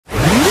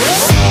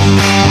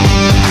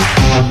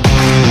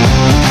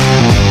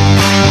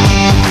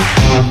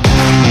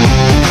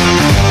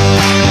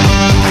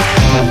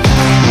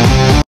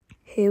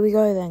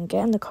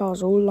and the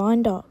cars all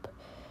lined up.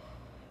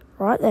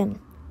 Right then.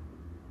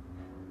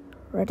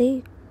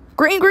 Ready?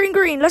 Green, green,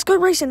 green. Let's go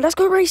racing.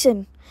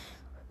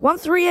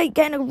 138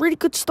 getting a really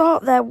good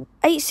start there.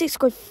 86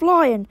 go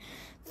flying.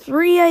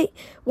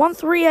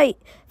 138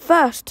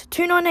 first.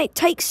 298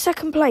 takes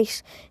second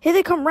place. Here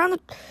they come round the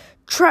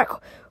track.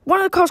 One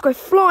of the cars go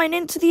flying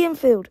into the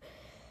infield.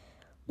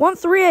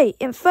 138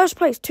 in first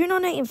place.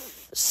 298 in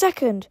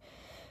second.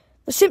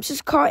 The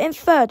Simpsons car in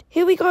third.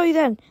 Here we go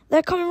then.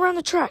 They're coming round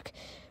the track.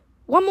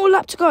 One more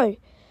lap to go.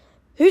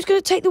 Who's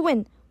going to take the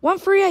win?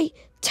 138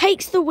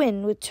 takes the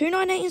win with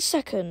 298 in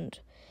second.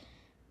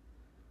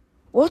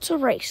 What a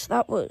race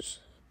that was.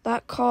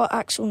 That car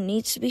axle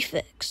needs to be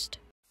fixed.